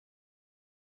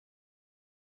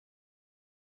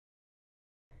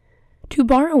To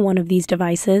borrow one of these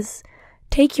devices,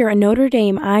 take your Notre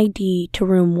Dame ID to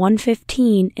room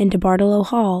 115 in DeBartolo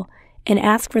Hall and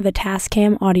ask for the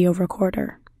Tascam audio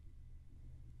recorder.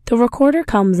 The recorder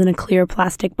comes in a clear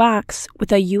plastic box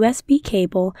with a USB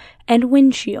cable and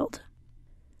windshield.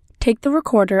 Take the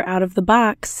recorder out of the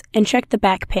box and check the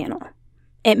back panel.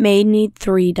 It may need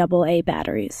 3 AA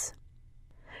batteries.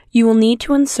 You will need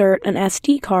to insert an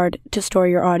SD card to store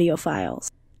your audio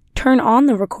files. Turn on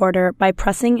the recorder by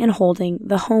pressing and holding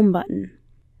the home button.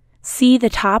 See the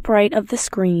top right of the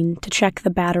screen to check the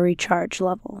battery charge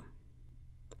level.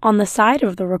 On the side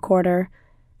of the recorder,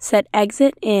 set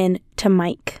exit in to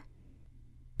mic.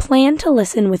 Plan to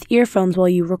listen with earphones while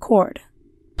you record.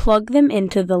 Plug them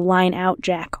into the line out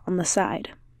jack on the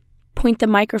side. Point the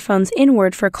microphones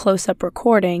inward for close-up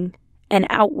recording and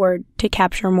outward to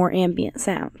capture more ambient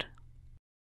sound.